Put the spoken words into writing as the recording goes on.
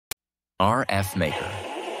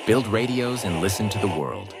RFMaker. Build radios and listen to the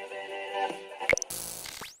world.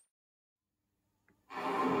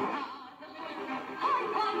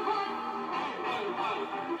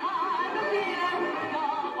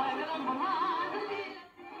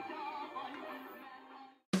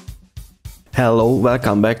 Hello,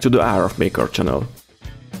 welcome back to the RFMaker channel.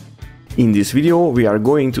 In this video we are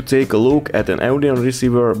going to take a look at an Audion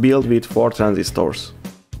receiver built with 4 transistors.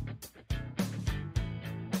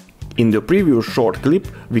 In the previous short clip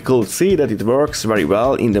we could see that it works very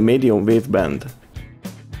well in the medium wave band.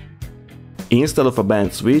 Instead of a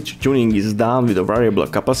band switch, tuning is done with a variable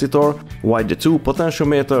capacitor, while the 2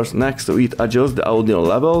 potentiometers next to it adjust the Audion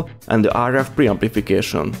level and the RF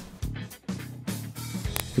preamplification.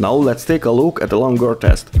 Now let's take a look at a longer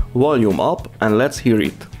test. Volume up and let's hear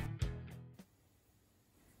it.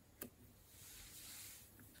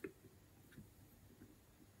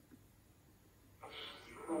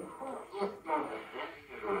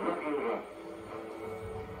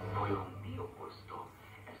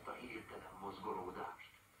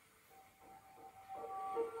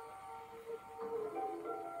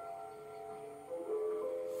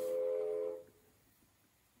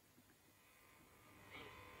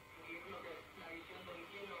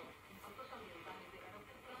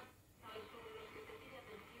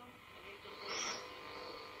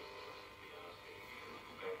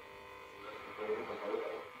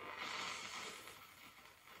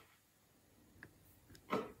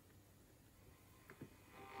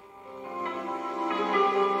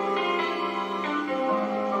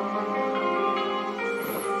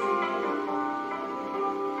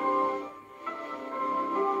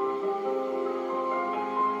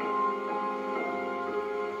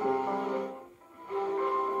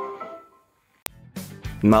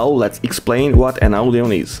 Now let's explain what an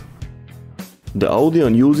Audion is. The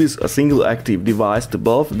Audion uses a single active device to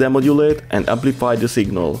both demodulate and amplify the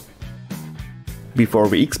signal. Before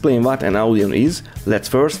we explain what an Audion is, let's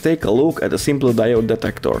first take a look at a simple diode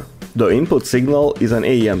detector. The input signal is an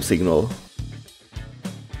AM signal.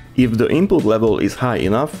 If the input level is high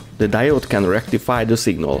enough, the diode can rectify the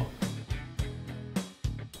signal.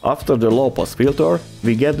 After the low-pass filter,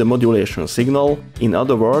 we get the modulation signal, in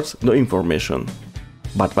other words, the information.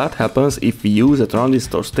 But what happens if we use a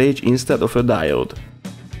transistor stage instead of a diode?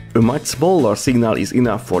 A much smaller signal is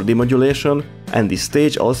enough for demodulation, and this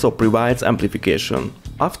stage also provides amplification.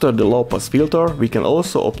 After the low-pass filter, we can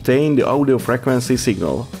also obtain the audio frequency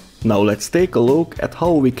signal. Now let's take a look at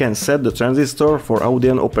how we can set the transistor for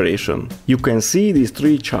Audion operation. You can see these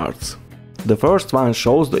 3 charts. The first one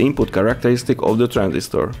shows the input characteristic of the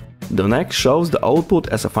transistor. The next shows the output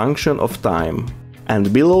as a function of time.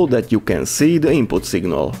 And below that you can see the input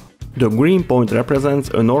signal. The green point represents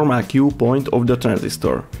a normal Q point of the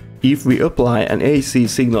transistor. If we apply an AC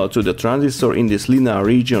signal to the transistor in this linear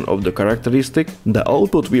region of the characteristic, the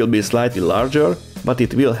output will be slightly larger, but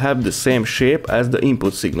it will have the same shape as the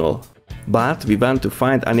input signal. But we want to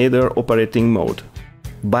find another operating mode.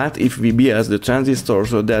 But if we bias the transistor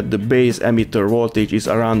so that the base emitter voltage is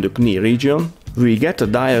around the knee region, we get a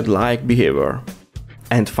diode-like behavior.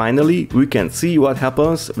 And finally, we can see what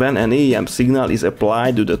happens when an AM signal is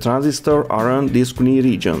applied to the transistor around this knee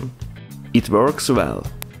region. It works well.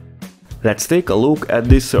 Let's take a look at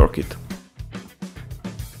this circuit.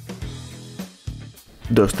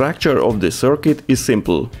 The structure of this circuit is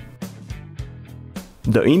simple.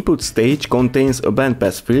 The input stage contains a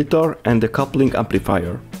bandpass filter and a coupling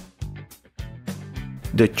amplifier.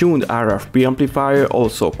 The tuned RF preamplifier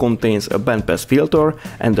also contains a bandpass filter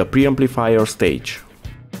and a preamplifier stage.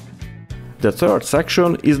 The third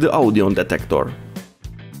section is the Audion detector.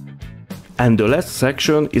 And the last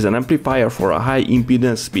section is an amplifier for a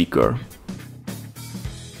high-impedance speaker.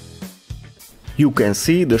 You can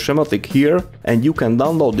see the schematic here, and you can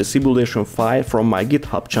download the simulation file from my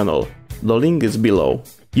GitHub channel. The link is below.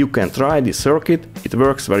 You can try this circuit, it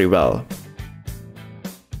works very well.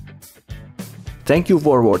 Thank you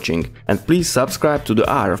for watching, and please subscribe to the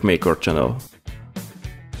RFMaker channel.